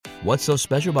What's so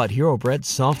special about Hero Bread's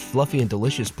soft, fluffy, and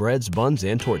delicious breads, buns,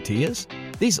 and tortillas?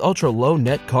 These ultra-low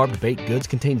net-carb baked goods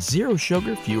contain zero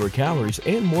sugar, fewer calories,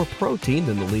 and more protein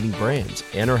than the leading brands,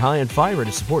 and are high in fiber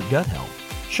to support gut health.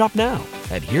 Shop now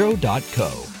at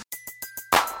Hero.co.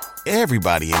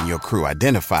 Everybody in your crew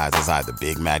identifies as either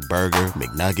Big Mac Burger,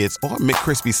 McNuggets, or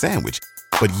McCrispy Sandwich.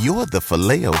 But you're the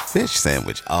Filet-O-Fish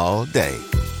Sandwich all day.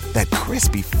 That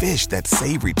crispy fish, that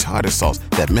savory tartar sauce,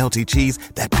 that melty cheese,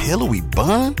 that pillowy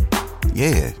bun.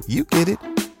 Yeah, you get it.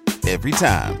 Every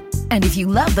time. And if you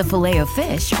love the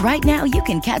Filet-O-Fish, right now you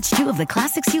can catch two of the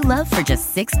classics you love for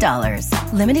just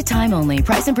 $6. Limited time only.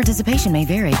 Price and participation may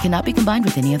vary. Cannot be combined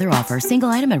with any other offer. Single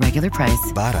item at regular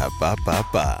price.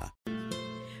 Ba-da-ba-ba-ba.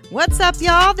 What's up,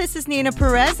 y'all? This is Nina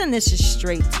Perez, and this is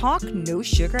Straight Talk, no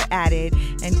sugar added.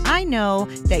 And I know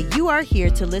that you are here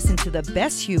to listen to the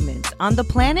best humans on the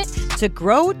planet to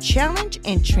grow, challenge,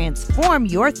 and transform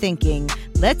your thinking.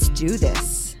 Let's do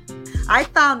this. I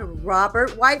found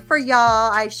Robert White for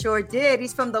y'all. I sure did.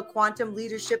 He's from the Quantum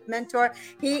Leadership Mentor.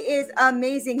 He is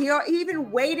amazing. He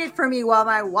even waited for me while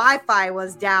my Wi-Fi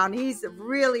was down. He's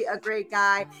really a great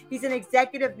guy. He's an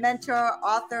executive mentor,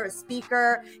 author, a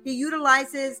speaker. He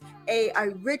utilizes a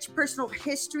rich personal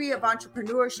history of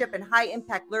entrepreneurship and high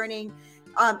impact learning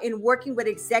in working with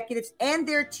executives and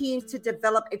their teams to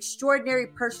develop extraordinary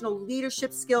personal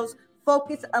leadership skills,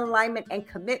 focus, alignment, and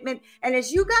commitment. And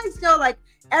as you guys know, like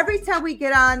every time we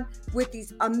get on with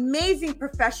these amazing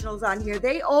professionals on here,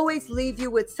 they always leave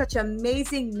you with such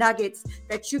amazing nuggets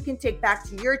that you can take back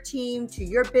to your team, to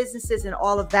your businesses, and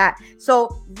all of that.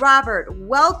 So, Robert,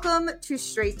 welcome to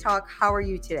Straight Talk. How are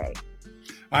you today?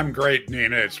 I'm great,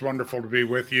 Nina. It's wonderful to be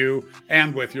with you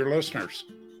and with your listeners.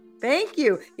 Thank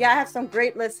you. Yeah, I have some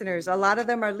great listeners. A lot of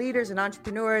them are leaders and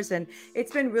entrepreneurs, and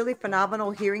it's been really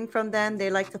phenomenal hearing from them. They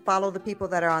like to follow the people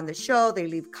that are on the show. They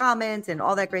leave comments and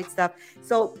all that great stuff.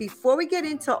 So before we get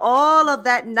into all of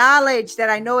that knowledge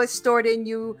that I know is stored in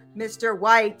you, Mr.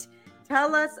 White,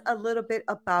 tell us a little bit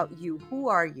about you. Who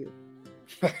are you?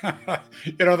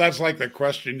 That's like the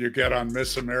question you get on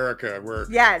Miss America, where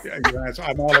yes,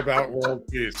 I'm all about world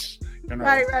peace.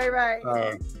 Right.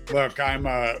 Look, I'm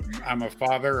a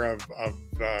father of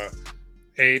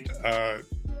 8. I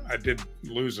did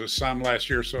lose a son last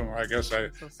year, so I guess I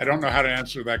don't know how to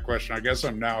answer that question. I guess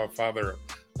I'm now a father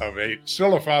of 8,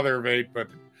 still a father of 8, but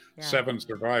 7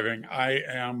 surviving. I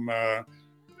am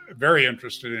very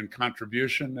interested in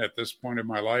contribution at this point in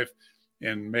my life,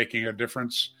 in making a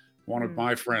difference. One of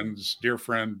my friends, dear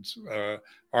friends,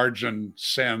 Arjun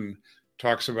Sen,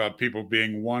 talks about people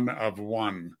being one of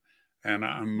one. And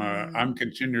I'm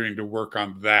continuing to work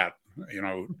on that.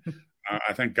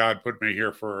 I think God put me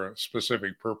here for a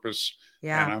specific purpose,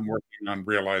 and I'm working on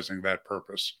realizing that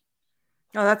purpose.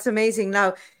 Oh, that's amazing.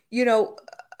 Now,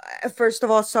 first of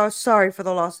all, so sorry for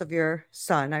the loss of your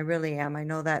son. I really am. I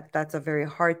know that that's a very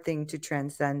hard thing to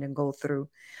transcend and go through.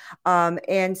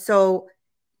 And so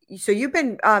you've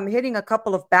been hitting a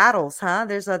couple of battles, huh?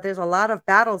 There's a lot of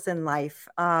battles in life.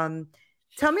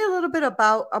 Tell me a little bit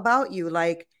about you,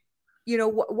 like.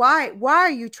 Why are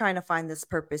you trying to find this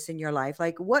purpose in your life?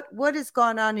 Like what has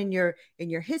gone on in your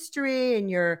history, in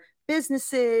your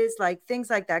businesses, like things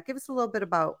like that? Give us a little bit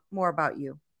more about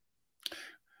you.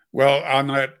 Well, on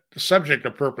that subject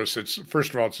of purpose, it's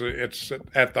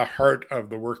at the heart of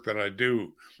the work that I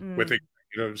do with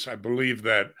executives. I believe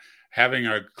that having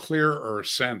a clearer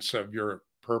sense of your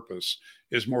purpose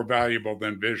is more valuable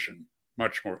than vision,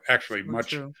 much more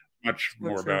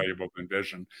valuable than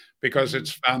vision, because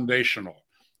it's foundational.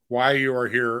 Why you are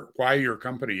here, why your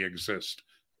company exists,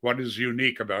 what is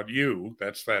unique about you.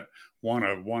 That's that one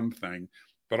of one thing,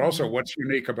 but also what's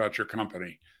unique about your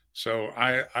company. So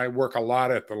I work a lot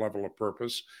at the level of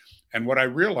purpose. And what I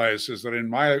realize is that in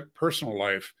my personal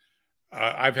life,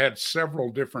 I've had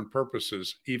several different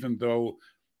purposes, even though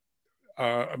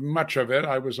much of it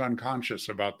I was unconscious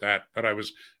about that, but I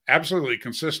was absolutely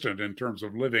consistent in terms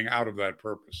of living out of that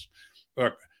purpose.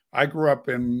 Look, I grew up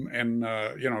in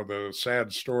the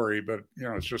sad story, but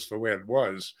it's just the way it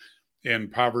was, in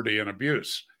poverty and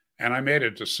abuse. And I made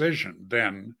a decision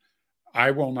then,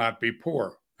 I will not be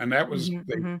poor. And that was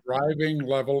the driving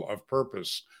level of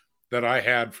purpose that I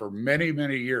had for many,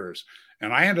 many years.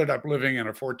 And I ended up living in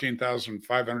a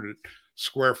 14,500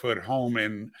 square foot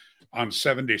home on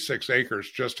 76 acres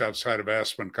just outside of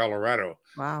Aspen, Colorado.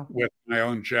 Wow. With my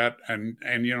own jet and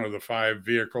the 5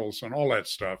 vehicles and all that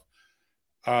stuff.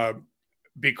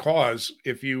 Because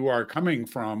if you are coming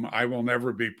from, I will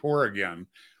never be poor again,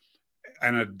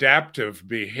 an adaptive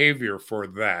behavior for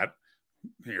that,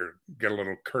 here, get a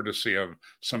little courtesy of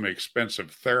some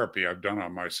expensive therapy I've done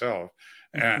on myself,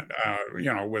 and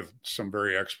with some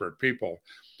very expert people,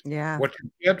 Yeah. What you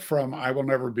get from I Will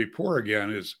Never Be Poor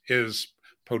Again is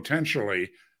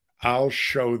potentially I'll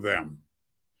show them.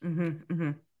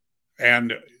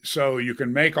 And so you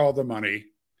can make all the money.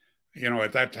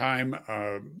 At that time,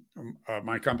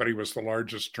 my company was the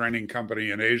largest training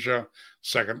company in Asia,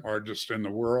 second largest in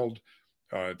the world,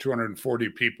 240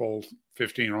 people,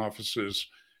 15 offices,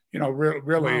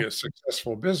 really Wow. a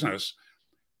successful business.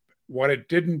 What it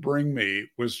didn't bring me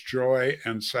was joy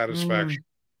and satisfaction.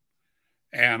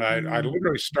 And I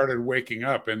literally started waking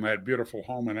up in that beautiful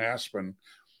home in Aspen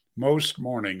most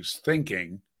mornings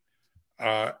thinking,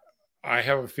 I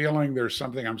have a feeling there's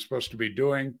something I'm supposed to be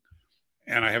doing,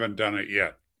 and I haven't done it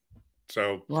yet.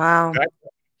 So, Wow.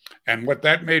 And what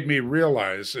that made me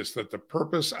realize is that the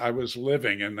purpose I was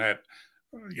living in that,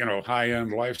 high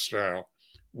end lifestyle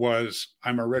was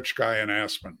I'm a rich guy in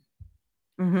Aspen.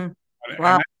 Wow.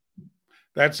 And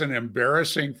that's an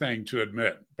embarrassing thing to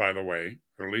admit, by the way,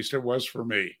 or at least it was for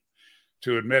me,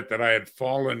 to admit that I had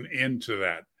fallen into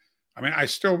that. I mean, I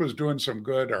still was doing some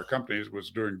good. Our company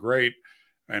was doing great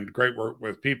and great work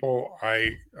with people.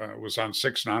 I was on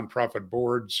 6 nonprofit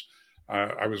boards.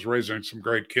 I was raising some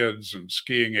great kids and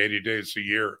skiing 80 days a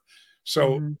year.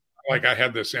 So, like, I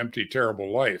had this empty,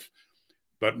 terrible life.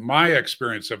 But my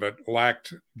experience of it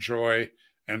lacked joy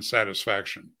and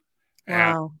satisfaction.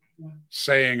 Wow. And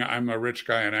saying I'm a rich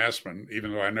guy in Aspen,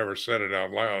 even though I never said it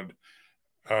out loud,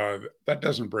 that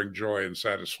doesn't bring joy and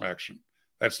satisfaction.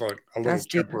 That's like a little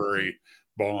temporary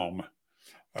balm.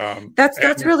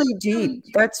 That's really deep.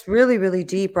 That's really, really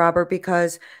deep, Robert,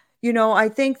 because, I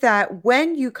think that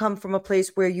when you come from a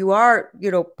place where you are,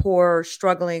 poor,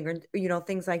 struggling, or,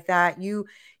 things like that, you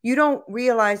don't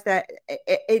realize that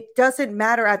it doesn't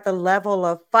matter at the level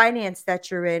of finance that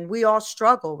you're in. We all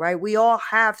struggle, right? We all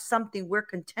have something we're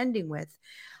contending with.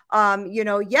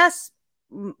 Yes,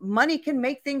 money can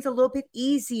make things a little bit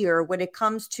easier when it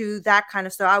comes to that kind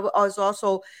of stuff. I was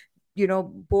also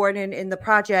born in the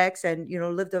projects and,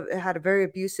 had a very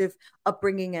abusive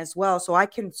upbringing as well. So I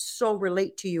can so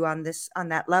relate to you on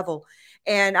that level.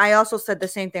 And I also said the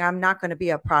same thing. I'm not going to be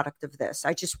a product of this.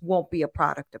 I just won't be a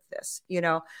product of this,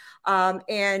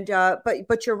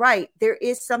 but you're right. There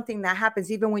is something that happens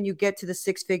even when you get to the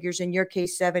 6 figures, in your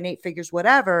case, 7, 8 figures,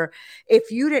 whatever.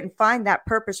 If you didn't find that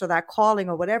purpose or that calling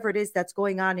or whatever it is that's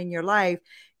going on in your life,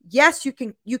 yes, you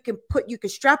can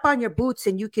strap on your boots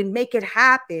and you can make it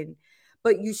happen,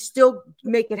 but you still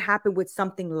make it happen with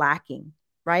something lacking,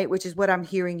 right? Which is what I'm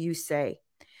hearing you say.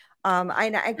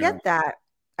 I get that.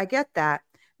 I get that.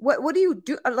 What do you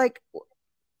do? Like,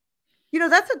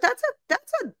 that's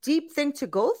a deep thing to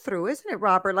go through, isn't it,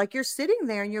 Robert? Like, you're sitting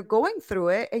there and you're going through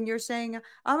it and you're saying,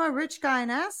 I'm a rich guy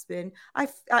in Aspen. I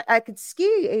could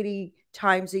ski 80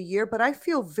 times a year, but I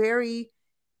feel very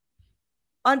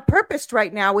unpurposed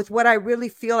right now with what I really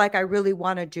feel like I really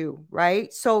want to do.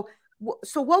 Right. So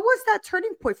what was that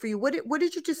turning point for you? What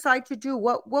did you decide to do?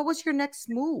 What was your next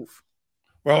move?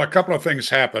 Well, a couple of things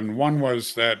happened. One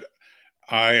was that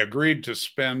I agreed to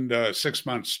spend 6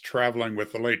 months traveling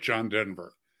with the late John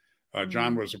Denver.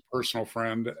 John was a personal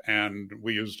friend, and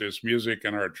we used his music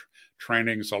in our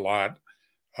trainings a lot.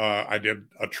 I did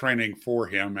a training for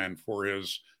him and for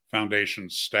his foundation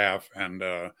staff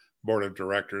and board of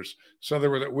directors. So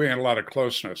we had a lot of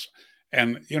closeness.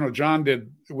 And,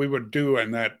 we would do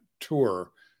in that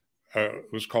tour, it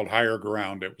was called Higher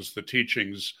Ground. It was the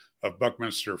teachings of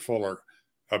Buckminster Fuller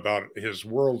about his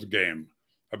world game,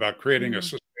 about creating a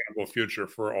sustainable future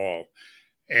for all.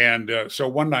 And so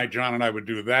one night, John and I would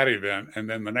do that event. And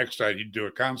then the next night, he'd do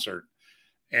a concert.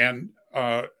 And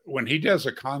when he does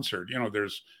a concert,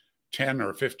 there's 10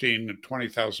 or 15 and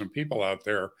 20,000 people out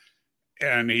there.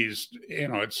 And he's,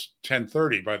 it's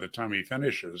 10:30 by the time he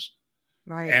finishes.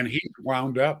 Right. And he's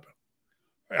wound up.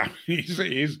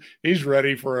 He's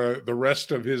ready for the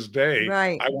rest of his day.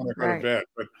 Right. I want to go to bed.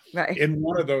 But in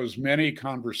one of those many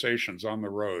conversations on the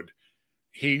road,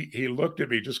 he looked at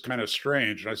me just kind of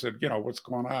strange. And I said, what's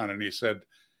going on? And he said,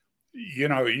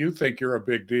 you think you're a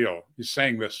big deal. He's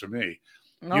saying this to me.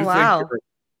 Oh, wow.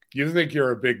 You think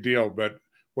you're a big deal, but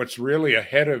what's really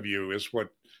ahead of you is what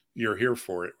you're here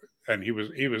for. And he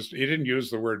didn't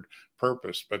use the word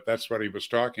purpose, but that's what he was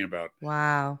talking about.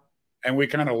 Wow. And we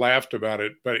kind of laughed about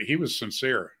it, but he was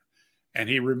sincere. And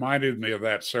he reminded me of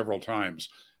that several times.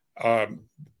 The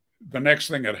next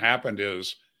thing that happened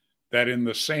is that in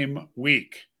the same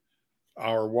week,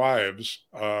 our wives,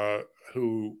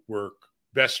 who were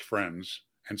best friends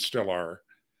and still are,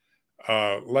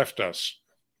 left us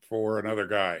for another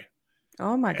guy.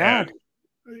 Oh, my God.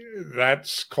 And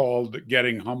that's called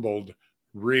getting humbled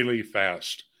really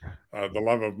fast. The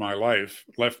love of my life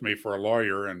left me for a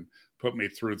lawyer and put me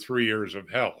through 3 years of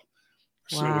hell.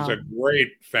 So it was a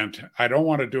great, I don't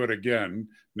want to do it again,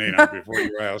 Nina, before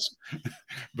you ask,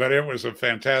 but it was a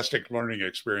fantastic learning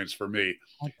experience for me.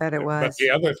 I bet it was. But the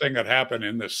other thing that happened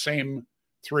in the same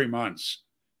 3 months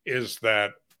is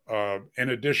that in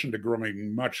addition to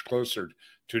growing much closer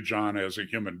to John as a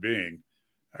human being,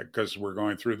 because we're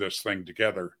going through this thing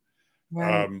together,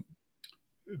 Right.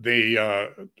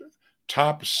 The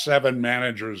top 7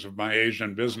 managers of my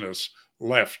Asian business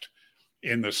left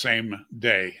in the same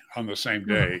day, on the same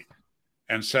day,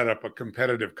 and set up a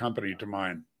competitive company to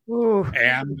mine. Ooh.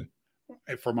 And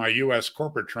for my U.S.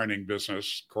 corporate training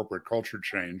business, corporate culture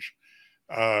change,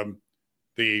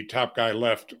 the top guy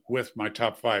left with my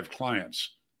top 5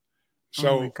 clients.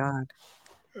 So, oh my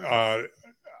God.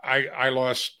 I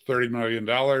lost $30 million.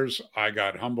 I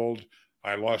got humbled.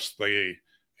 I lost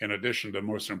in addition to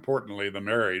most importantly, the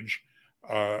marriage,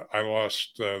 I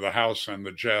lost the house and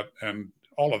the jet and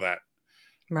all of that.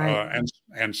 Right.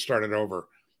 And started over.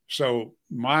 So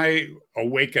my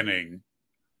awakening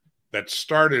that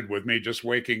started with me just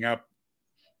waking up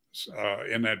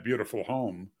in that beautiful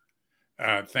home,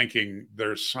 thinking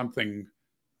there's something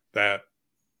that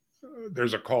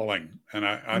there's a calling and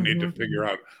I need to figure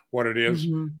out what it is.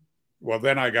 Well,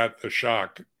 then I got the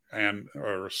shock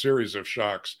or a series of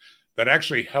shocks that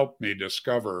actually helped me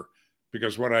discover,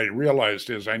 because what I realized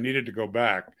is I needed to go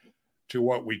back to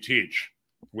what we teach,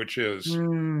 which is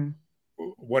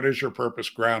what is your purpose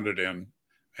grounded in?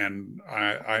 And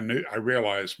I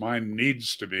realized mine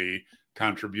needs to be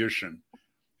contribution.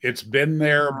 It's been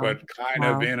there, but kind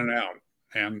of in and out.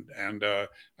 And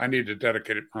I need to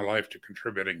dedicate my life to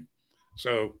contributing.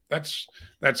 So that's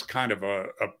kind of a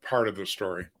part of the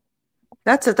story.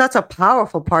 That's a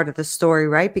powerful part of the story,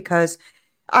 right? Because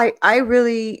I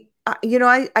really,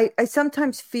 I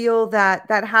sometimes feel that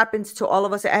happens to all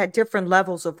of us at different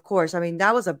levels, of course. I mean,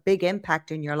 that was a big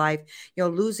impact in your life,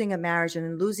 losing a marriage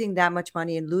and losing that much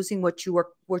money and losing what you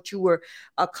were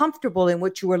comfortable in,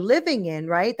 what you were living in,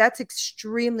 right? That's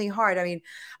extremely hard. I mean,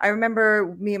 I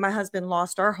remember me and my husband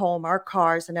lost our home, our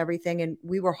cars and everything, and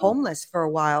we were homeless for a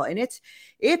while. And it's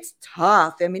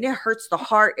tough. I mean, it hurts the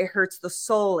heart. It hurts the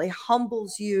soul. It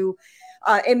humbles you.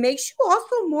 It makes you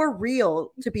also more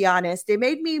real, to be honest. It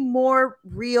made me more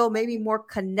real, made me more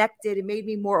connected. It made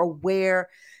me more aware.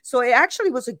 So it actually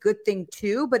was a good thing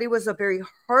too, but it was a very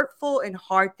hurtful and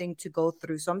hard thing to go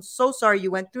through. So I'm so sorry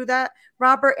you went through that,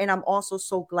 Robert. And I'm also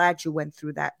so glad you went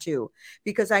through that too,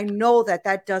 because I know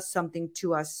that does something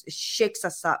to us. It shakes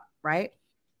us up, right?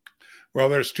 Well,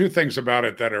 there's 2 things about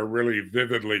it that are really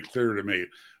vividly clear to me.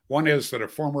 One is that a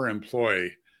former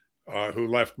employee who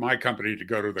left my company to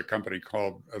go to the company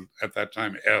called, at that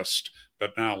time, EST,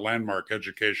 but now Landmark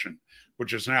Education,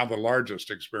 which is now the largest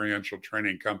experiential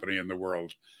training company in the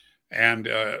world. And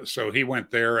so he went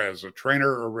there as a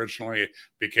trainer originally,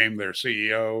 became their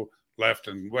CEO, left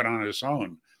and went on his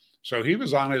own. So he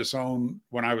was on his own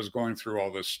when I was going through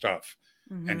all this stuff.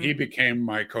 And he became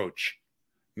my coach,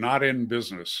 not in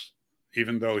business,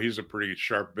 even though he's a pretty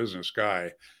sharp business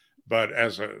guy, but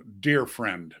as a dear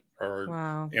friend.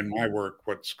 Or in my work,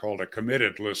 what's called a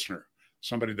committed listener,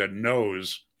 somebody that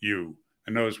knows you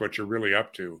and knows what you're really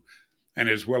up to and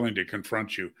is willing to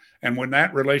confront you. And when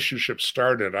that relationship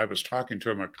started, I was talking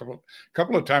to him a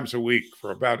couple of times a week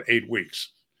for about 8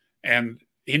 weeks. And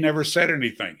he never said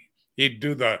anything. He'd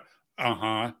do the,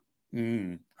 I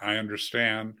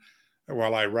understand,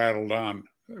 while I rattled on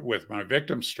with my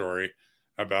victim story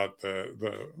about the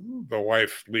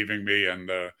wife leaving me and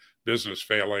the business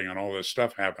failing and all this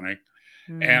stuff happening.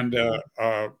 And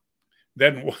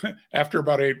then after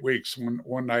about 8 weeks,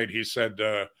 one night he said,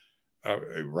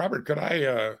 Robert, could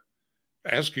I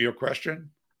ask you a question?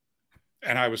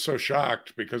 And I was so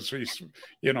shocked because he's,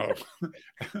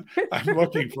 I'm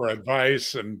looking for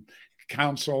advice and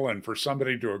counsel and for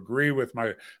somebody to agree with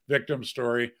my victim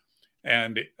story.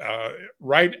 And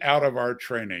right out of our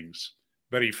trainings,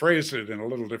 but he phrased it in a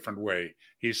little different way.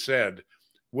 He said,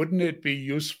 wouldn't it be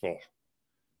useful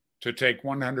to take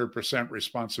 100%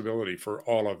 responsibility for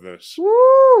all of this?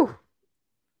 Woo!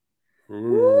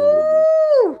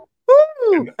 Ooh.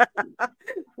 Woo!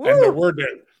 And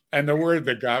the word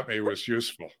that got me was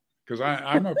useful, because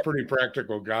I'm a pretty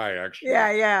practical guy, actually.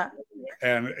 Yeah.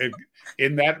 And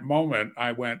in that moment,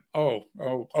 I went, oh,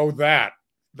 that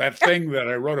thing that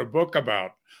I wrote a book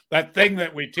about, that thing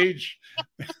that we teach.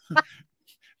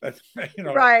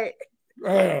 Right.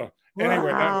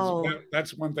 Anyway,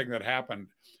 that's one thing that happened.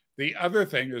 The other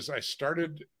thing is I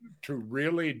started to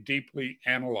really deeply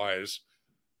analyze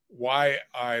why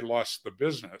I lost the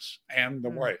business and the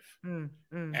wife.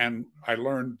 And I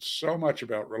learned so much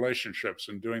about relationships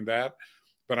in doing that,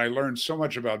 but I learned so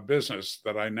much about business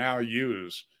that I now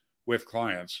use with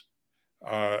clients.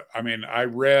 I mean, I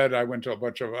went to a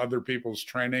bunch of other people's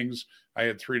trainings. I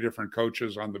had 3 different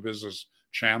coaches on the business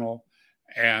channel.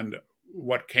 And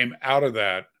what came out of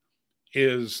that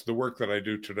is the work that I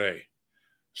do today.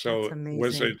 So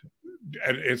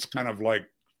it's kind of like,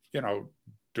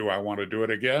 do I want to do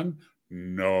it again?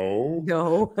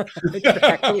 No.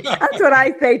 Exactly. That's what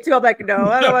I say too. I'm like, no,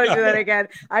 I don't want to do that again.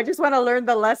 I just want to learn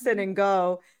the lesson and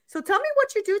go. So tell me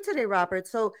what you do today, Robert.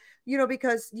 So,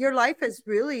 because your life has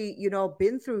really,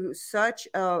 been through such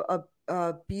a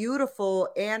beautiful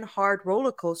and hard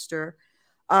roller coaster.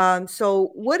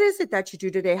 So what is it that you do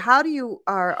today? How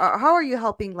are you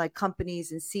helping like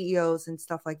companies and CEOs and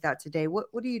stuff like that today?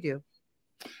 What do you do?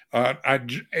 I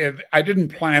didn't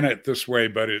plan it this way,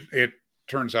 but it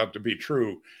turns out to be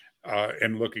true.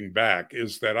 In looking back,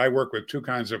 is that I work with 2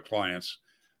 kinds of clients.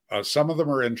 Some of them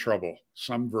are in trouble,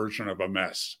 some version of a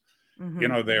mess.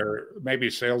 Mm-hmm. They're maybe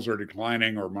sales are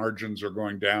declining or margins are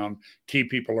going down. Key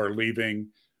people are leaving.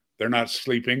 They're not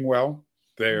sleeping well.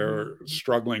 They're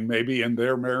struggling maybe in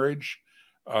their marriage.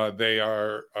 They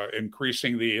are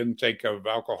increasing the intake of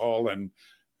alcohol and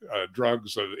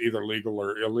drugs, either legal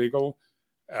or illegal.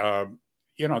 Their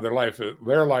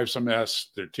life's a mess.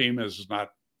 Their team is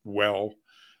not well.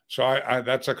 So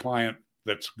that's a client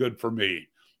that's good for me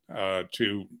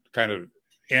to kind of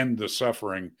end the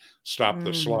suffering, stop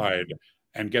the slide,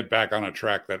 and get back on a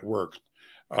track that works.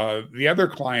 The other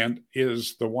client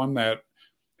is the one that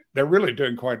they're really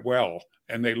doing quite well,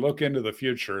 and they look into the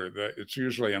future. It's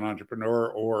usually an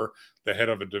entrepreneur or the head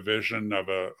of a division of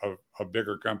a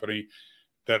bigger company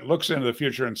that looks into the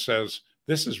future and says,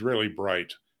 this is really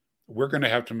bright. We're going to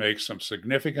have to make some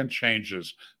significant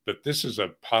changes, but this is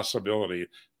a possibility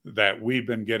that we've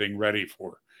been getting ready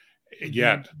for.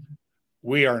 Yet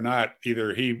we are not,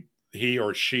 either he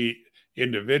or she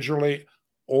individually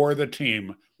or the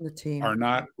team are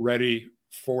not ready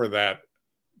for that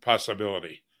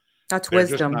possibility. That's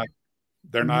wisdom.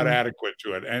 They're not adequate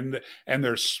to it. And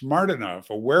they're smart enough,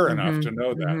 aware enough to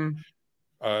know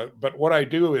that. But what I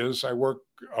do is I work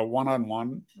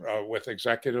one-on-one with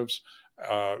executives,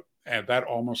 and that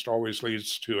almost always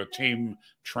leads to a team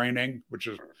training, which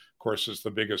is, of course, is the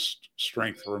biggest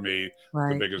strength for me.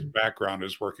 Right. The biggest background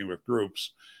is working with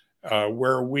groups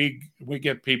where we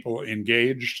get people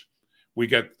engaged. We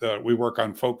work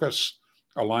on focus,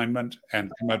 alignment,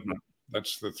 and commitment.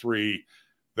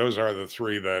 Those are the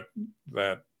 3 that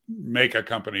make a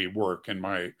company work in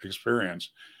my experience.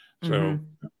 So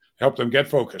help them get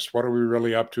focused. What are we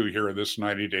really up to here in this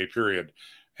 90-day period?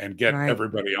 And get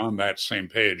everybody on that same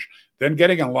page. Then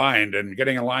getting aligned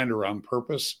around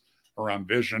purpose, around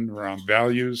vision, around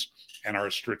values, and our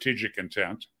strategic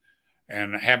intent,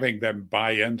 and having them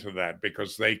buy into that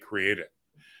because they create it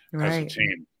as a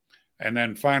team. And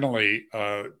then finally,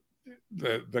 the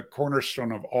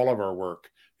cornerstone of all of our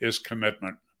work is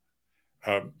commitment.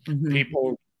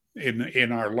 People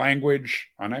in our language,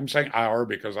 and I'm saying our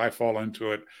because I fall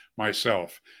into it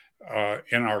myself,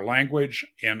 in our language,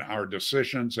 in our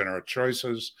decisions, in our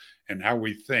choices, and how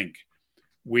we think,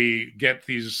 we get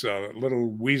these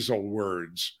little weasel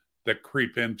words that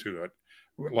creep into it,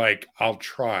 like I'll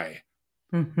try,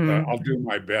 I'll do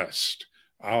my best,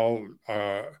 I'll,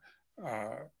 all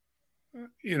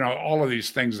of these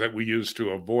things that we use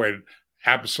to avoid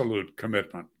absolute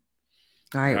commitment.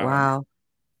 All right. Wow.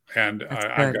 And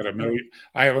I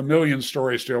have a million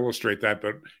stories to illustrate that,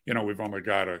 but we've only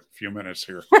got a few minutes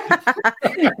here.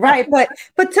 Right.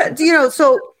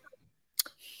 So,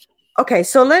 okay.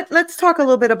 So let's talk a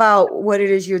little bit about what it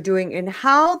is you're doing and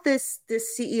how this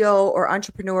CEO or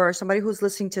entrepreneur or somebody who's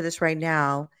listening to this right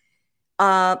now,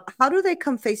 how do they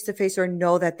come face to face or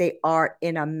know that they are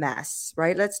in a mess,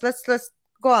 right? Let's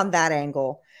go on that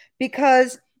angle,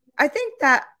 because I think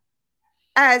that,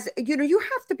 as you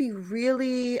have to be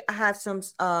really have some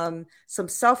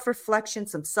self-reflection,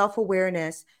 some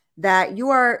self-awareness that you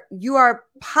are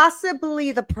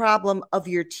possibly the problem of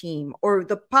your team, or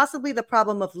possibly the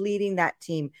problem of leading that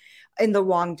team in the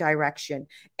wrong direction.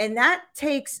 And that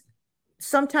takes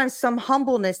sometimes some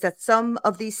humbleness that some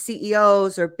of these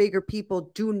CEOs or bigger people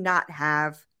do not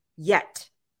have yet,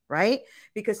 right?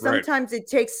 Because sometimes it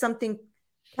takes something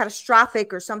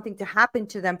catastrophic or something to happen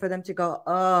to them for them to go,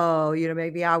 oh,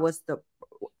 maybe I was the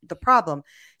problem.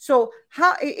 So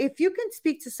if you can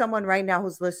speak to someone right now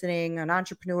who's listening, an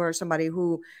entrepreneur or somebody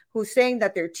who's saying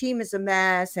that their team is a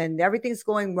mess and everything's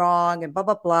going wrong and blah,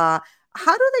 blah, blah,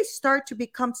 how do they start to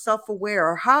become self-aware?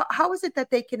 Or how is it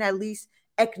that they can at least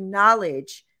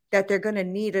acknowledge that they're going to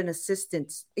need an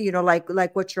assistance,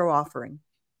 like what you're offering?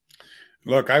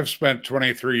 Look, I've spent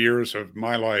 23 years of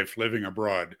my life living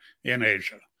abroad in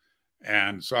Asia.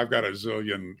 And so I've got a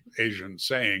zillion Asian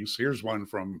sayings. Here's one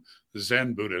from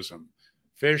Zen Buddhism.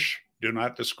 Fish do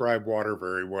not describe water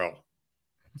very well.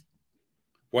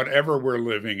 Whatever we're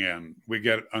living in, we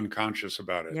get unconscious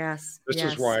about it. Yes. This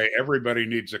yes. is why everybody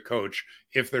needs a coach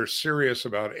if they're serious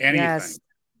about anything. Yes.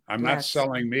 I'm not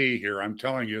selling me here. I'm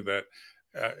telling you that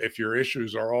if your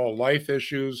issues are all life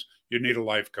issues, you need a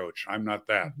life coach. I'm not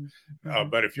that.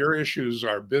 But if your issues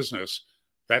are business,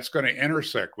 that's going to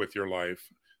intersect with your life.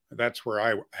 That's where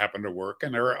I happen to work.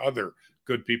 And there are other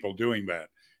good people doing that.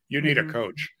 You need a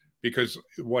coach because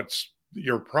what's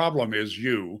your problem is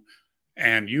you,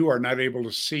 and you are not able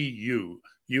to see you.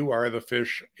 You are the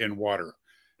fish in water.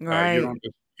 Right.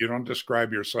 You don't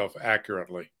describe yourself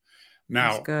accurately.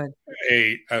 Now,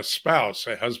 a spouse,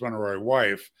 a husband or a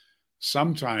wife,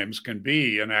 sometimes can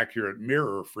be an accurate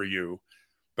mirror for you,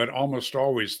 but almost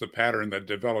always the pattern that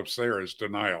develops there is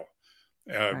denial.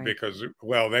 Because,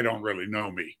 well, they don't really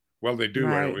know me. Well, they do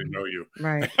really know you.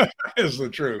 Right. Is the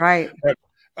truth. Right.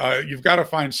 But you've got to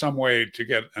find some way to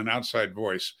get an outside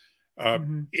voice.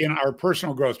 In our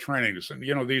personal growth trainings,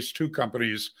 and these two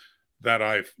companies that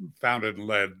I founded and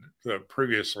led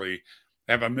previously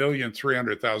have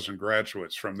 1,300,000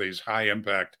 graduates from these high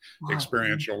impact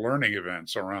experiential learning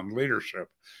events around leadership.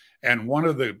 And one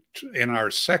of in our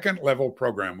second level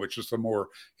program, which is the more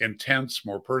intense,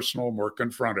 more personal, more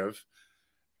confrontive,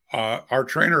 our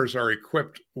trainers are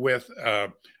equipped with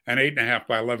an 8.5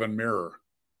 by 11 mirror.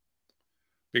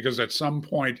 Because at some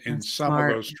point in some of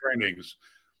those trainings,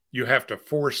 you have to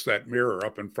force that mirror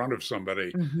up in front of somebody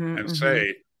and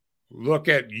say, look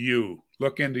at you,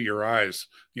 look into your eyes.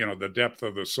 The depth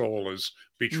of the soul is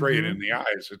betrayed in the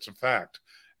eyes. It's a fact.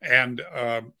 And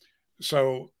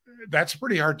so that's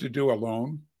pretty hard to do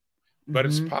alone, but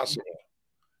it's possible.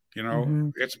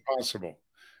 It's possible.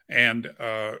 And,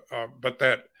 but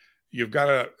that you've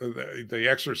got the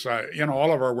exercise,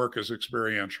 all of our work is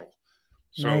experiential.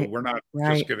 So we're not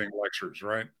just giving lectures,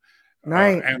 right?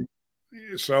 Right. And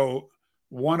so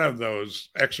one of those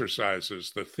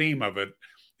exercises, the theme of it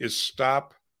is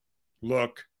stop,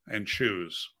 look, and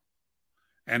choose.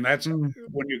 And that's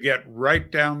when you get right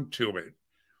down to it.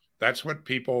 That's what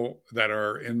people that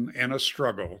are in a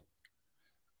struggle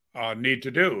need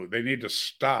to do. They need to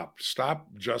stop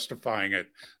justifying it,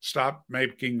 stop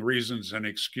making reasons and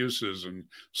excuses, and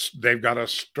they've got a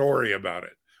story about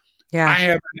it. Yeah. I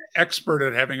am an expert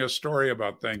at having a story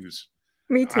about things.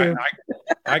 Me too.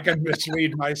 I can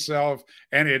mislead myself,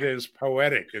 and it is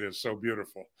poetic. It is so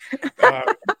beautiful.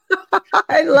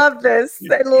 I love this.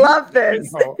 I love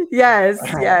this.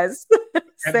 Yes.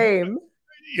 Same.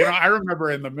 I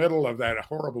remember in the middle of that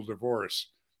horrible divorce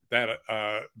that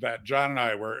John and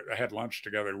I had lunch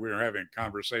together. We were having a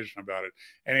conversation about it,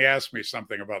 and he asked me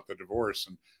something about the divorce,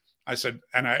 and I said,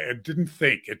 and I didn't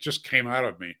think, it just came out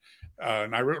of me.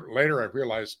 And later I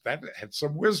realized that had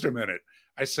some wisdom in it.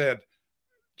 I said,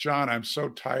 John, I'm so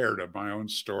tired of my own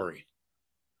story.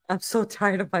 I'm so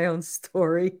tired of my own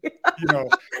story.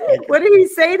 Like, what did he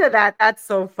say to that? That's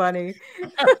so funny.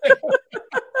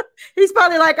 He's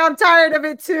probably like, I'm tired of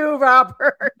it too,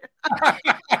 Robert.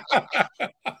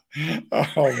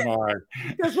 Oh my.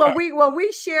 Because when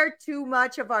we share too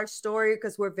much of our story,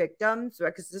 because we're victims,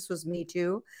 because this was me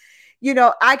too.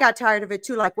 I got tired of it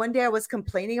too. Like one day I was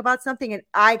complaining about something and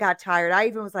I got tired. I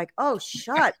even was like, oh,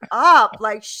 shut up.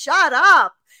 Like, shut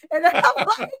up. And then I'm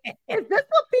like, is this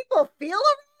what people feel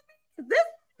around me? This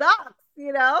sucks,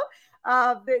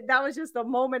 that was just a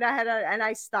moment I had, and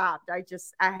I stopped.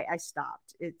 I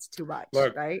stopped. It's too much.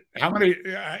 Look, right? How many,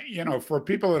 for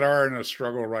people that are in a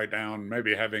struggle right now and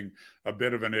maybe having a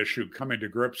bit of an issue coming to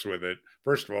grips with it,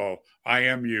 first of all, I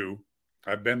am you.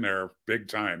 I've been there big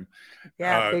time.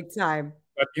 Yeah, big time.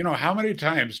 But, how many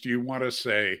times do you want to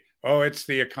say, oh, it's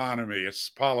the economy, it's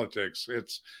politics,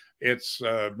 it's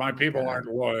my people aren't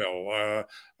loyal.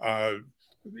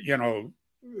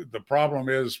 The problem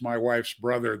is my wife's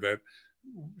brother that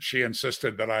she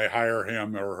insisted that I hire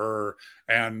him or her.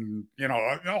 And,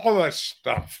 all that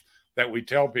stuff that we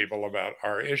tell people about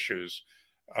our issues,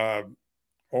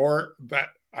 or that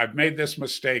I've made this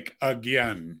mistake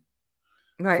again.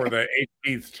 Right. For the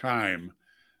 18th time.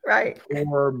 Right.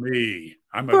 Poor me.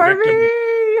 I'm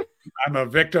a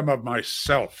victim of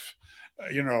myself.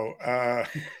 You're a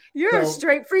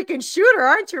straight freaking shooter,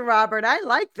 aren't you, Robert? I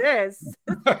like this.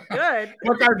 Good.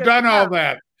 Look, I've done all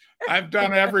that. I've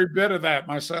done every bit of that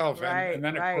myself. And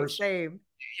then, of course, same.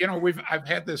 I've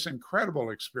had this incredible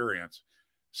experience.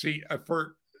 See,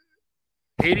 for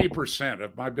 80%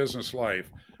 of my business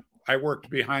life, I worked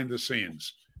behind the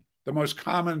scenes. The most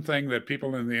common thing that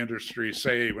people in the industry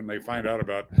say when they find out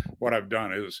about what I've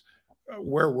done is,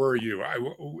 where were you?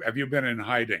 Have you been in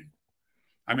hiding?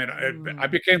 I mean, I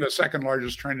became the second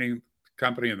largest training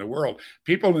company in the world.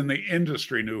 People in the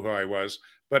industry knew who I was,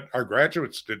 but our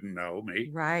graduates didn't know me.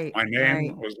 Right.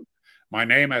 My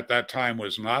name at that time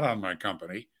was not on my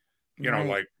company.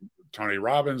 Like Tony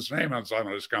Robbins' name on some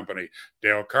of this company,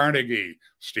 Dale Carnegie,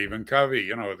 Stephen Covey,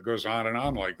 it goes on and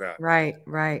on like that. Right.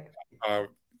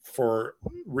 For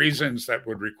reasons that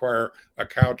would require a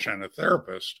couch and a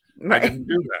therapist, I didn't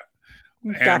do that.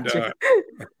 Gotcha.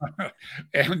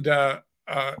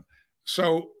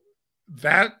 So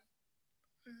that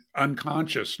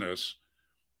unconsciousness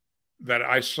that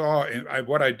I saw,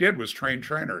 what I did was train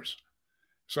trainers.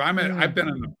 So I've been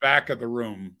in the back of the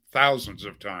room thousands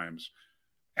of times,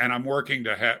 and I'm working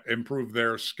to improve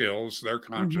their skills, their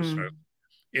consciousness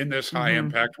in this high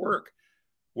impact work.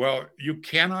 Well, you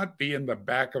cannot be in the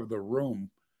back of the room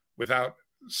without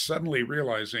suddenly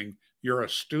realizing you're a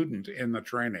student in the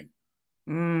training.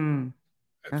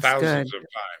 Thousands of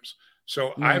times.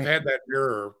 So I've had that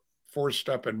mirror forced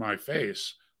up in my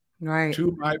face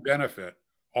to my benefit,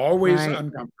 always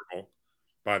uncomfortable,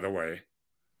 by the way.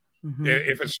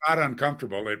 If it's not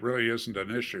uncomfortable, it really isn't an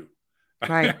issue.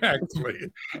 Right. Actually.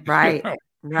 Right.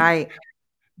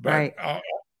 But,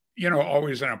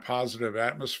 always in a positive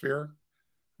atmosphere.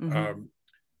 I'll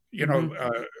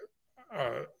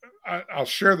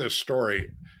share this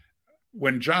story.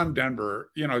 When John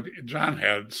Denver, John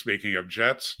had, speaking of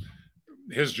jets,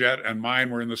 his jet and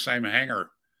mine were in the same hangar,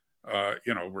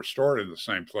 were stored in the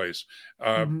same place.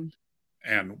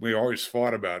 And we always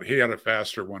fought about it. He had a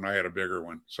faster one, I had a bigger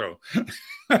one. So,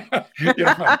 how guys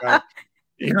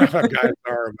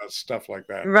are about stuff like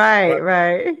that.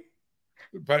 Right.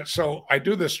 But so I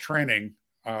do this training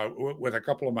with a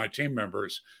couple of my team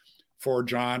members for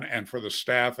John and for the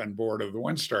staff and board of the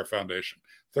WinStar Foundation,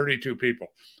 32 people.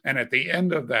 And at the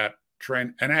end of that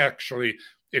and actually,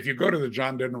 if you go to the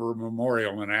John Denver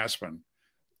Memorial in Aspen,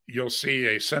 you'll see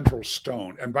a central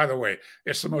stone. And by the way,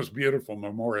 it's the most beautiful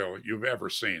memorial you've ever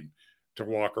seen to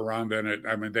walk around in it.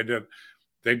 I mean, they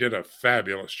did a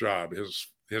fabulous job.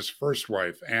 His first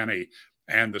wife, Annie,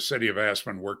 and the city of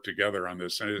Aspen worked together on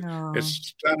this. And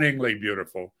it's stunningly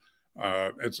beautiful.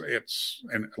 It's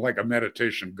like a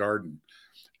meditation garden.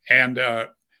 And,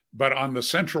 but on the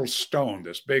central stone,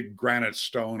 this big granite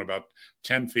stone about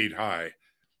 10 feet high,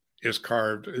 is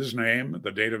carved his name,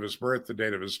 the date of his birth, the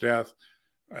date of his death.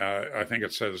 I think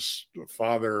it says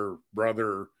father,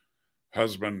 brother,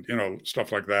 husband,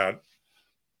 stuff like that.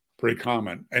 Pretty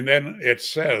common. And then it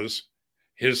says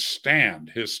his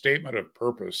statement of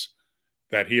purpose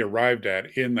that he arrived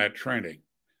at in that training.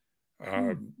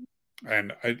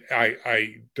 And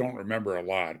I don't remember a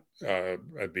lot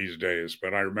these days,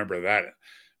 but I remember that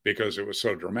because it was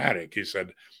so dramatic. He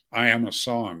said, "I am a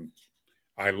song.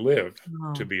 I live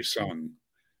to be sung.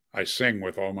 I sing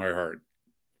with all my heart."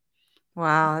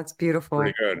 Wow, that's beautiful.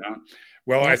 Pretty good, huh?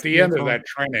 Well, that's at the beautiful. End of that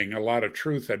training, a lot of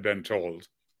truth had been told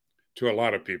to a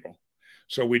lot of people.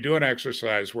 So we do an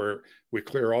exercise where we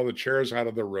clear all the chairs out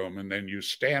of the room, and then you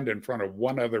stand in front of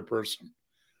one other person.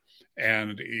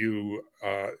 And you,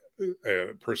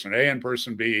 person A and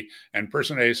person B, and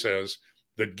person A says,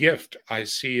 "The gift I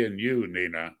see in you,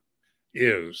 Nina,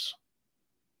 is,"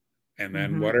 and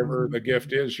then whatever the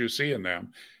gift is you see in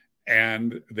them,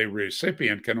 and the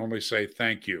recipient can only say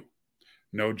thank you.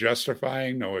 No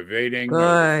justifying, no evading,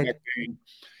 no reflecting.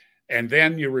 And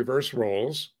then you reverse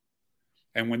roles.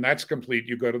 And when that's complete,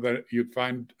 you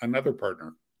find another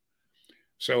partner.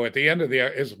 So at the end of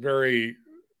it's very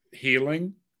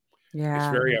healing. Yeah.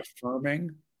 It's very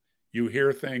affirming. You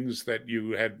hear things that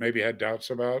you maybe had doubts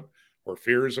about or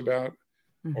fears about,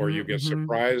 or you get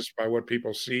surprised by what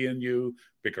people see in you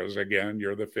because, again,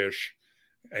 you're the fish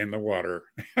in the water.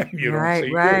 You don't see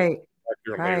you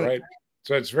accurately, right?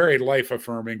 So it's very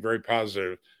life-affirming, very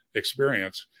positive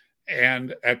experience.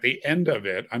 And at the end of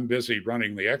it, I'm busy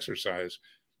running the exercise.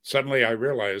 Suddenly I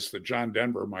realized that John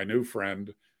Denver, my new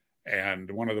friend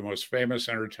and one of the most famous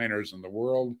entertainers in the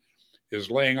world, is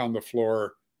laying on the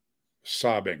floor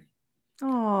sobbing.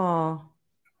 Oh.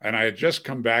 And I had just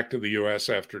come back to the U.S.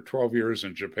 after 12 years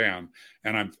in Japan,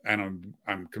 and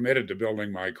I'm committed to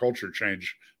building my culture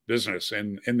change business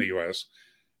in the U.S.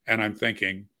 And I'm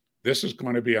thinking, this is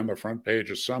going to be on the front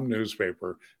page of some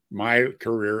newspaper. My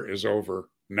career is over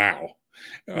now.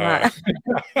 Wow.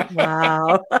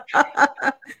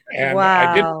 And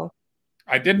wow.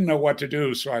 I didn't know what to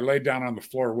do, so I laid down on the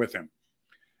floor with him.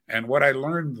 And what I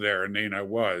learned there, Nina,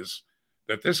 was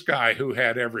that this guy who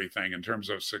had everything in terms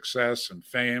of success and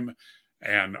fame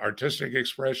and artistic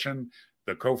expression,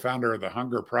 the co-founder of the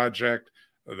Hunger Project,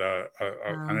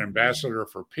 an ambassador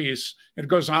for peace, it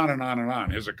goes on and on and on,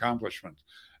 his accomplishments.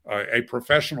 a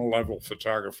professional level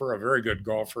photographer, a very good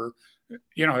golfer.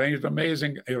 He's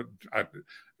amazing.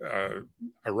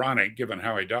 Ironic, given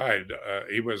how he died.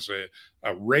 He was a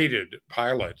rated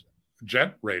pilot,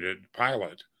 jet rated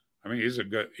pilot. I mean, he's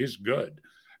good.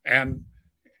 And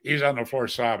he's on the floor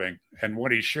sobbing. And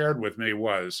what he shared with me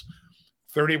was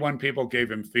 31 people gave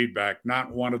him feedback.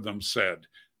 Not one of them said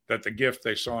that the gift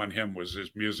they saw in him was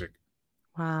his music.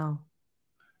 Wow.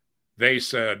 They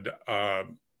said,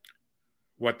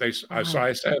 what they, so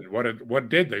I said, what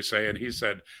did they say? And he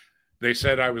said, they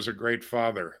said I was a great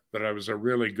father, that I was a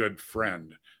really good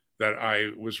friend, that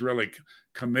I was really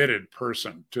committed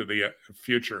person to the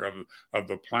future of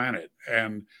the planet.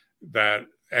 And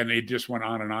he just went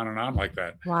on and on and on like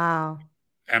that. Wow.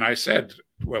 And I said,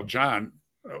 well, John,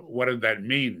 what did that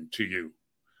mean to you?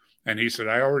 And he said,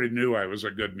 I already knew I was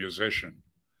a good musician.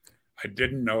 I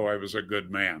didn't know I was a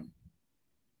good man.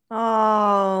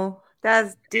 Oh,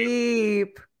 that's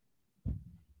deep.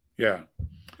 Yeah.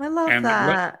 I love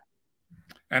that.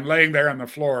 And laying there on the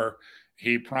floor,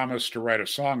 he promised to write a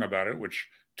song about it, which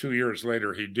 2 years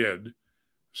later he did.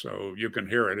 So you can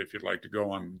hear it if you'd like to go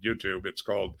on YouTube. It's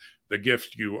called The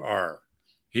Gift You Are.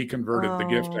 He converted The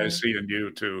Gift I See in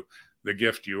You to The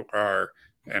Gift You Are.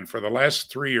 And for the last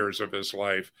 3 years of his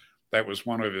life, that was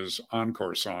one of his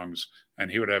encore songs. And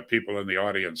he would have people in the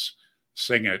audience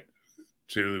sing it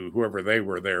to whoever they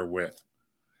were there with,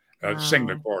 sing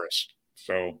the chorus.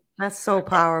 So that's so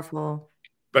powerful.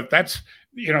 But that's,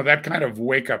 that kind of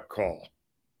wake up call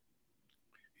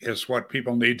is what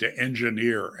people need to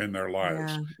engineer in their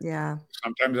lives. Yeah.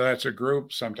 Sometimes that's a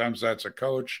group. Sometimes that's a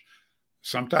coach.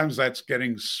 Sometimes that's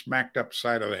getting smacked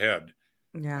upside of the head.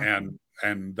 Yeah.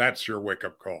 And that's your wake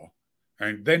up call.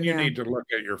 And then you need to look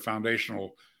at your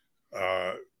foundational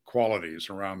qualities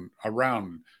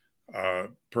around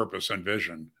purpose and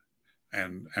vision,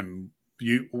 and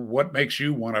what makes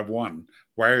you one of one.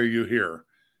 Why are you here?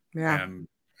 Yeah.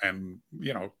 And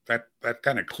that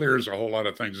kind of clears a whole lot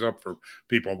of things up for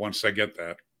people once they get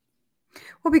that.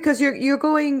 Well, because you're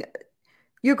going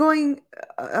 7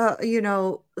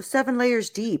 layers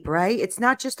deep, right? It's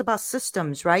not just about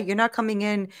systems, right? You're not coming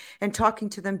in and talking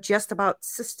to them just about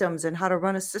systems and how to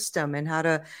run a system and how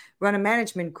to run a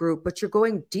management group, but you're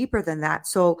going deeper than that.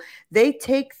 So they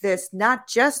take this not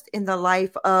just in the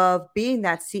life of being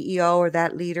that CEO or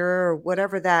that leader or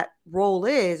whatever that role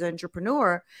is,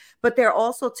 entrepreneur, but they're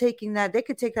also taking that, they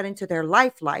could take that into their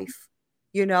life. What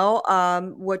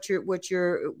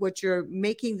you're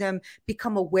making them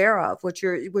become aware of, what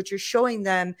you're showing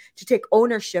them to take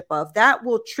ownership of, that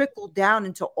will trickle down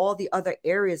into all the other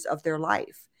areas of their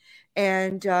life.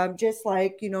 And just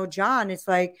like, John, it's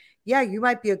like, yeah, you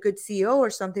might be a good CEO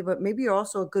or something, but maybe you're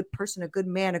also a good person, a good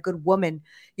man, a good woman,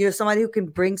 somebody who can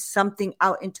bring something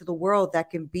out into the world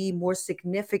that can be more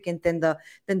significant than the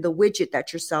widget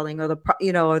that you're selling or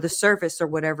or the service or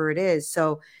whatever it is.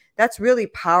 So that's really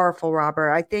powerful,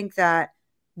 Robert. I think that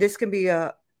this can be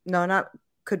this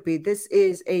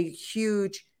is a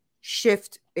huge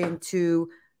shift into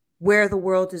where the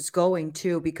world is going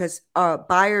to, because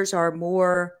buyers are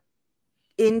more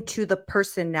into the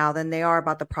person now than they are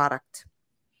about the product.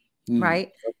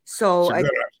 Right. So it's a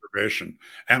good observation.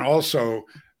 And also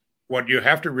what you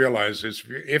have to realize is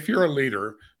if you're a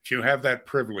leader, if you have that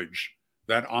privilege,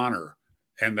 that honor,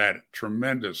 and that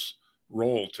tremendous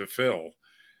role to fill,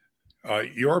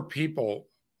 your people,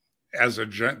 this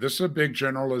is a big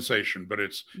generalization, but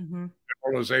it's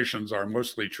generalizations are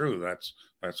mostly true. That's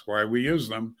why we use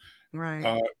them.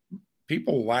 Right.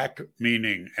 People lack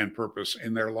meaning and purpose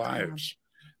in their lives.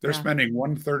 They're spending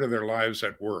 1/3 of their lives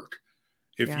at work.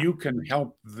 If you can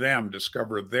help them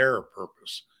discover their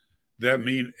purpose,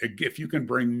 if you can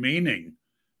bring meaning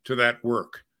to that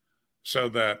work, so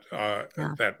that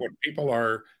that what people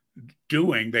are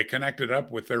doing, they connect it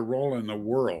up with their role in the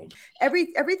world.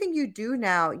 Everything you do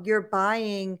now, you're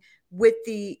buying with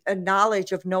the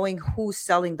knowledge of knowing who's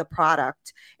selling the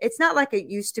product. It's not like it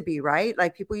used to be, right?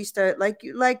 Like people used to, like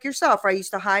yourself, right?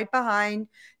 Used to hide behind,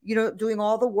 doing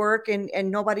all the work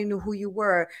and nobody knew who you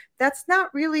were. That's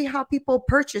not really how people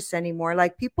purchase anymore.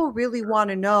 Like people really want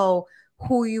to know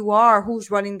who you are,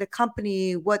 who's running the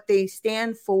company, what they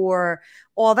stand for,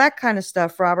 all that kind of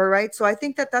stuff, Robert, right? So I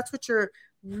think that that's what you're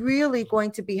really going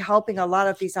to be helping a lot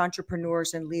of these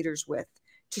entrepreneurs and leaders with,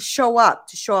 to show up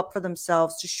for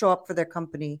themselves, to show up for their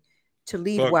company, to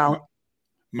lead well.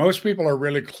 Most people are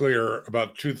really clear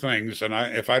about two things. And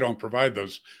if I don't provide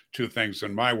those two things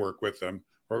in my work with them,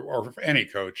 or any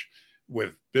coach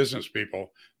with business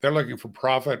people, they're looking for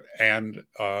profit and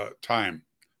time.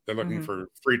 They're looking for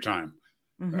free time,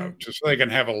 just so they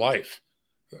can have a life.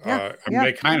 And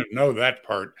they kind of know that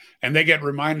part, and they get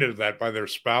reminded of that by their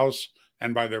spouse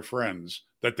and by their friends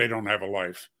that they don't have a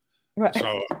life. Right.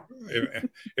 So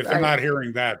if they're not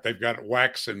hearing that, they've got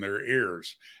wax in their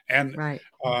ears. And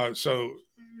so,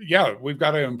 we've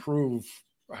got to improve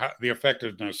the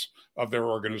effectiveness of their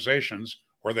organizations,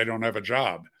 or they don't have a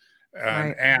job.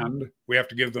 And we have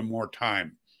to give them more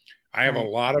time. I have a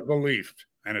lot of belief,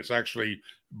 and it's actually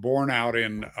borne out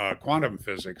in quantum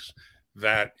physics,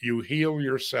 that you heal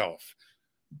yourself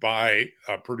by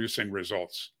producing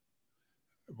results.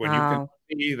 When you can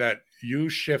see that you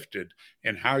shifted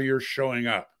in how you're showing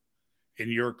up, in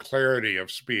your clarity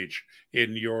of speech,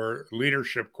 in your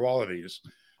leadership qualities,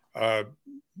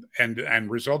 and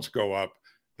results go up,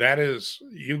 that is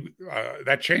you.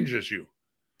 That changes you.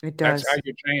 It does. That's how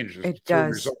you change. It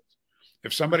does. Results.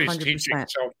 If somebody's 100%. teaching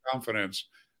self-confidence,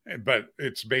 but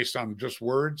it's based on just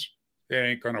words, it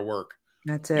ain't going to work.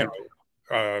 That's it.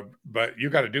 But you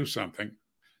got to do something.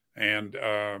 And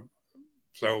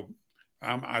so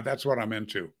that's what I'm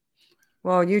into.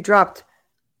 Well, you dropped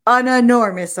an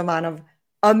enormous amount of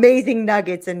amazing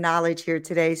nuggets and knowledge here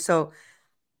today. So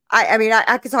I mean,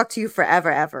 I could talk to you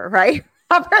forever, ever, right?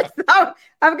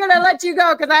 I'm going to let you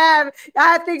go because I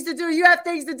have things to do. You have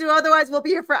things to do. Otherwise, we'll be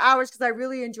here for hours because I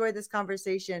really enjoyed this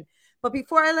conversation. But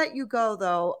before I let you go,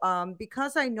 though,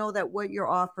 because I know that what you're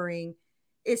offering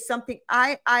is something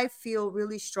I feel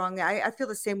really strongly. I feel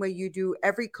the same way you do.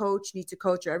 Every coach needs a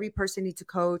coach, or every person needs a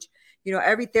coach.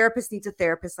 Every therapist needs a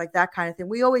therapist, like that kind of thing.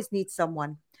 We always need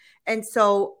someone. And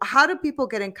so how do people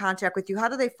get in contact with you? How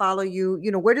do they follow you?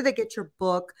 Where do they get your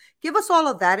book? Give us all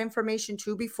of that information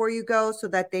too before you go, so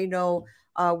that they know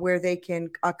where they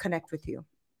can connect with you.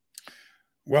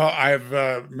 Well, I've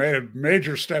made a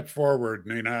major step forward,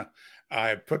 Nina.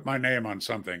 I put my name on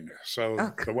something. So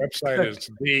the website is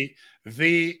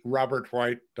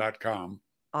therobertwhite.com.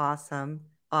 Awesome.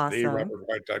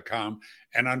 Therobertwhite.com.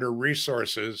 And under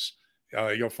resources,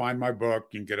 you'll find my book.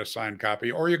 You can get a signed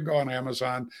copy, or you can go on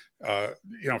Amazon.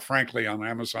 Frankly, on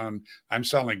Amazon, I'm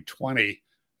selling 20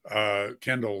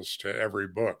 Kindles to every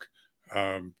book.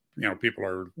 People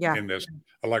are in this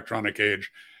electronic age.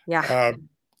 Yeah.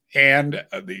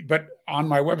 But on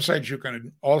my website, you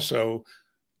can also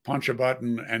punch a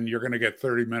button and you're going to get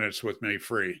 30 minutes with me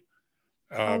free.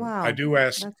 Wow. I do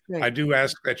ask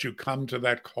that you come to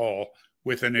that call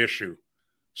with an issue,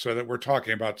 so that we're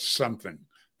talking about something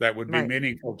that would be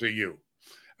meaningful to you.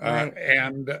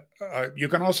 And you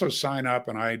can also sign up,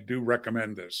 and I do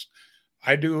recommend this.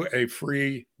 I do a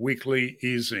free weekly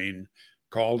e-zine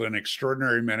called An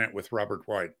Extraordinary Minute with Robert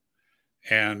White.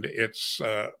 And it's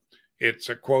a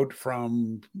quote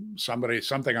from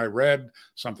something I read,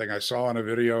 something I saw in a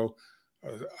video,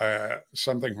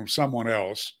 something from someone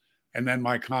else, and then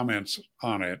my comments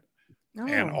on it,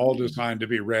 and all designed to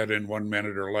be read in 1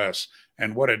 minute or less.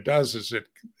 And what it does is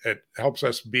it helps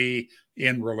us be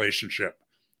in relationship.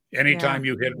 Anytime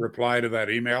you hit reply to that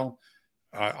email,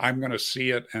 I'm going to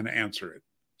see it and answer it.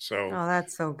 So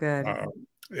that's so good.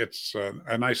 It's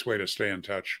a nice way to stay in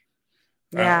touch.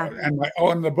 Yeah.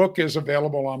 And the book is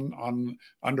available on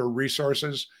under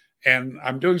resources, and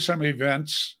I'm doing some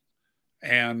events,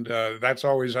 and that's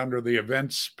always under the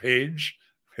events page.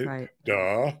 Right.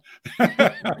 Duh.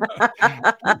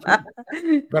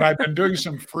 But I've been doing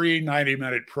some free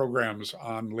 90-minute programs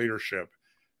on leadership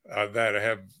that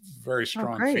have very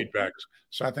strong feedbacks.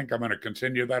 So I think I'm going to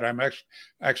continue that. I'm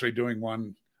actually doing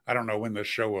one. I don't know when this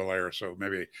show will air, so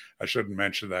maybe I shouldn't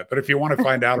mention that. But if you want to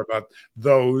find out about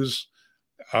those,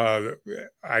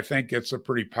 I think it's a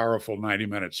pretty powerful 90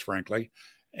 minutes, frankly.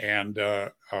 And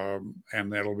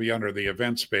it'll be under the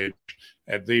events page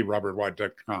at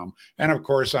therobertwhite.com. And of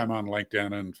course, I'm on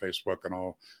LinkedIn and Facebook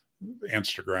and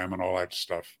Instagram and all that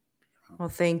stuff. Well,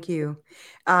 thank you.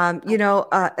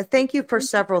 Thank you for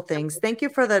several things. Thank you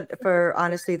for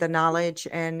honestly the knowledge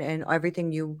and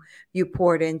everything you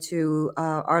poured into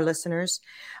our listeners.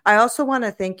 I also want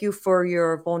to thank you for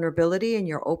your vulnerability and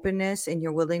your openness and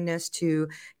your willingness to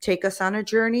take us on a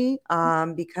journey.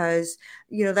 Because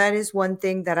that is one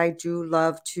thing that I do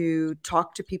love to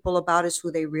talk to people about, is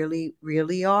who they really,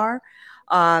 really are.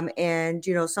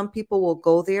 Some people will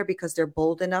go there because they're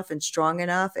bold enough and strong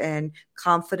enough and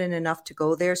confident enough to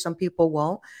go there. Some people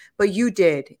won't, but you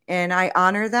did. And I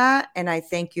honor that. And I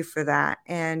thank you for that.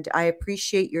 And I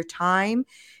appreciate your time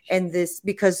and this,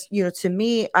 because, to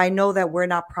me, I know that we're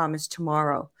not promised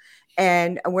tomorrow,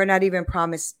 and we're not even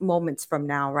promised moments from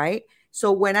now. Right.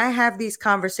 So when I have these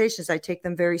conversations, I take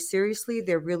them very seriously.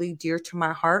 They're really dear to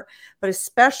my heart, but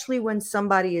especially when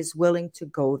somebody is willing to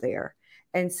go there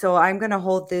And so I'm going to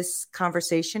hold this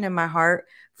conversation in my heart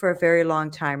for a very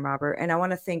long time, Robert. And I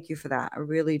want to thank you for that. I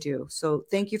really do. So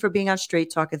thank you for being on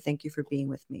Straight Talk, and thank you for being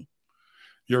with me.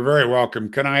 You're very welcome.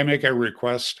 Can I make a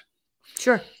request?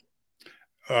 Sure.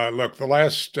 Look, the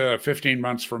last 15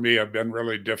 months for me have been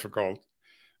really difficult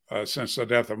since the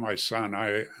death of my son.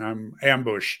 I'm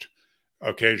ambushed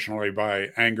occasionally by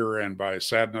anger and by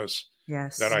sadness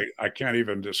that I can't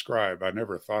even describe. I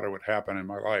never thought it would happen in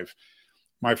my life.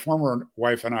 My former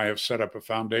wife and I have set up a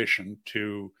foundation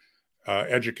to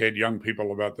educate young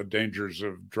people about the dangers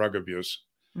of drug abuse.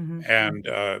 Mm-hmm.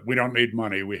 And we don't need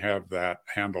money. We have that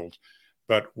handled.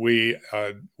 But we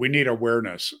need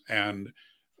awareness. And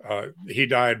he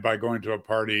died by going to a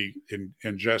party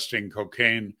ingesting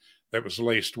cocaine that was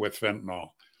laced with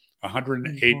fentanyl.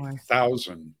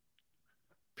 108,000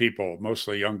 people,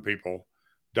 mostly young people,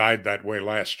 died that way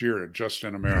last year just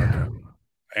in America.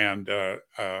 And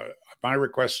my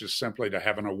request is simply to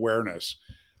have an awareness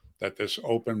that this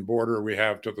open border we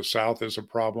have to the south is a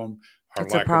problem.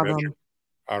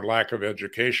 Our lack of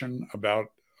education about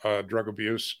drug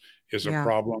abuse is a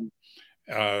problem.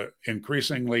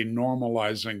 Increasingly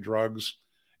normalizing drugs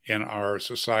in our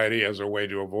society as a way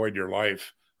to avoid your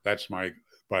life. That's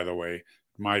by the way,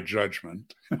 my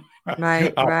judgment.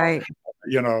 Right.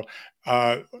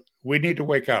 We need to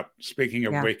wake up. Speaking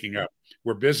of waking up,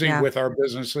 we're busy with our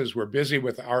businesses. We're busy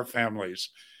with our families.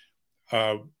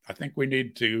 I think we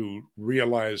need to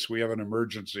realize we have an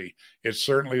emergency. It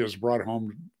certainly has brought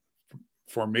home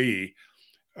for me.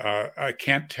 I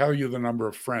can't tell you the number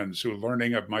of friends who,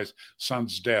 learning of my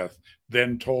son's death,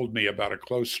 then told me about a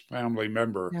close family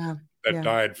member that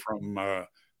died from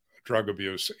drug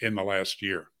abuse in the last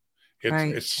year. It's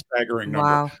a staggering number.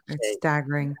 Wow, it's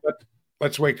staggering.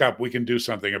 Let's wake up. We can do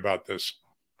something about this.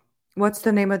 What's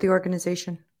the name of the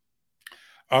organization?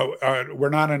 We're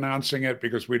not announcing it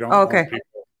because we don't. Okay.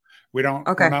 We're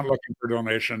not looking for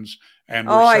donations. And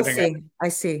I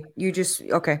see. You just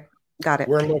got it.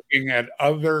 We're looking at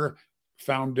other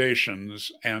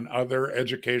foundations and other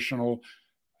educational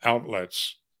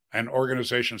outlets and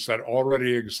organizations that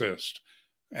already exist,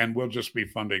 and we'll just be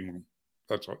funding them.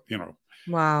 That's what,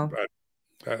 Wow. But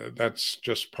that's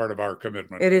just part of our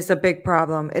commitment. It is a big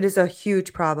problem. It is a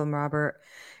huge problem, Robert.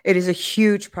 It is a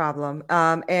huge problem.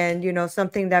 And,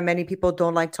 something that many people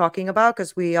don't like talking about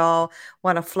because we all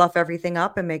want to fluff everything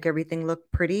up and make everything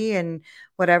look pretty and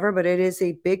whatever. But it is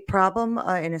a big problem,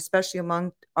 and especially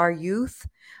among our youth.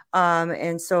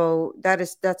 And so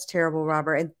that's terrible,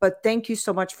 Robert. But thank you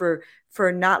so much for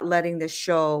not letting this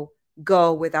show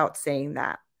go without saying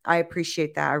that. I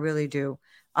appreciate that. I really do.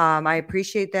 I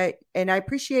appreciate that. And I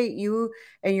appreciate you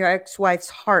and your ex-wife's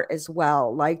heart as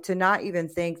well. Like, to not even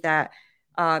think that,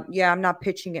 I'm not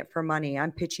pitching it for money.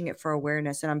 I'm pitching it for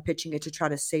awareness, and I'm pitching it to try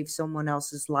to save someone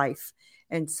else's life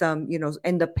and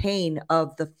and the pain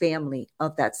of the family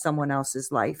of that someone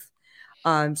else's life.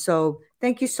 So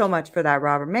thank you so much for that,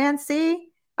 Robert. Man, see,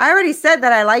 I already said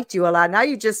that I liked you a lot. Now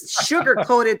you just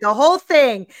sugar-coated the whole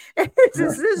thing.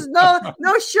 There's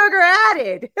no sugar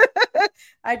added.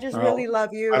 I just really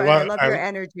love you. I love your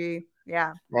energy.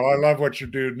 Yeah. Well, I love what you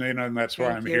do, Nina, and that's why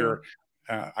I'm here.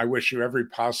 I wish you every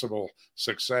possible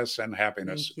success and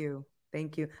happiness.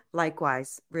 Thank you.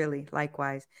 Likewise. Really,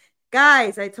 likewise.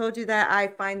 Guys, I told you that I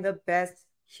find the best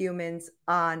humans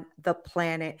on the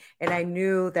planet. And I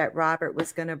knew that Robert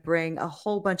was going to bring a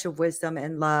whole bunch of wisdom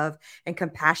and love and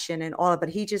compassion and all of it.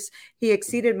 He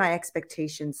exceeded my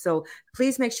expectations. So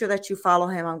please make sure that you follow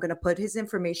him. I'm going to put his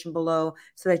information below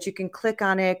so that you can click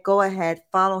on it. Go ahead,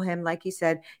 follow him. Like he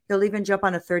said, he'll even jump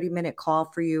on a 30-minute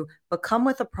call for you, but come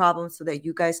with a problem so that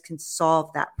you guys can solve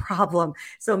that problem.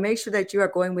 So make sure that you are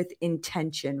going with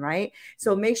intention, right?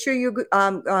 So make sure you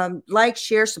like,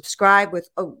 share, subscribe with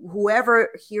whoever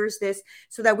hears this,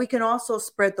 so that we can also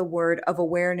spread the word of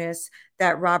awareness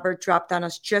that Robert dropped on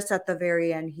us just at the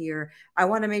very end here. I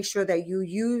want to make sure that you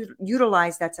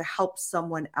utilize that to help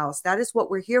someone else. That is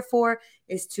what we're here for,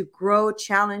 is to grow,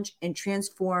 challenge, and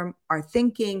transform our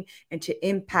thinking and to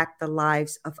impact the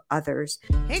lives of others.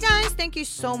 Hey guys, thank you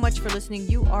so much for listening.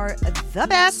 You are the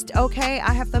best. Okay.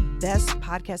 I have the best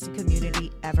podcasting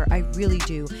community ever. I really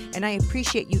do. And I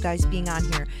appreciate you guys being on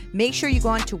here. Make sure you go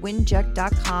on to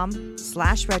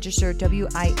winject.com/register,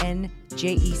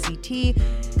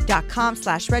 WINJECT.com.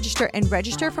 herohero.com/register and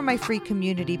register for my free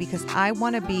community, because I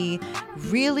want to be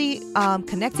really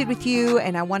connected with you,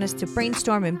 and I want us to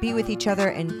brainstorm and be with each other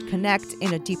and connect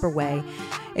in a deeper way.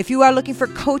 If you are looking for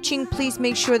coaching, please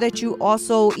make sure that you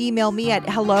also email me at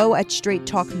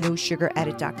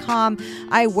hello@straighttalknosugaradded.com.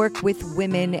 I work with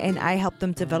women and I help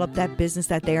them develop that business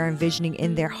that they are envisioning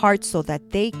in their hearts so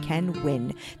that they can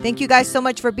win. Thank you guys so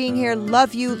much for being here.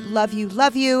 Love you, love you,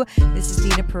 love you. This is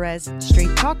Nina Perez,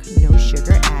 Straight Talk, No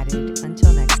Sugar Added.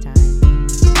 Until next time.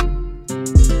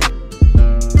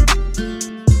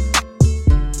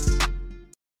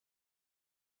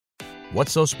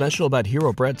 What's so special about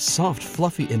Hero Bread's soft,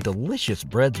 fluffy, and delicious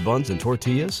breads, buns, and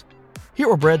tortillas?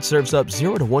 Hero Bread serves up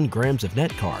 0 to 1 grams of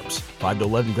net carbs, 5 to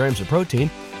 11 grams of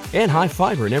protein, and high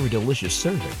fiber in every delicious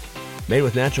serving. Made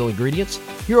with natural ingredients,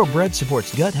 Hero Bread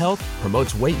supports gut health,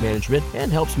 promotes weight management, and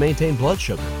helps maintain blood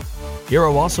sugar.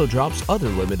 Hero also drops other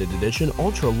limited edition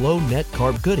ultra-low net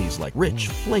carb goodies like rich,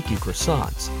 flaky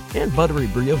croissants and buttery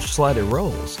brioche slider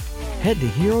rolls. Head to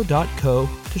hero.co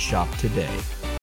to shop today.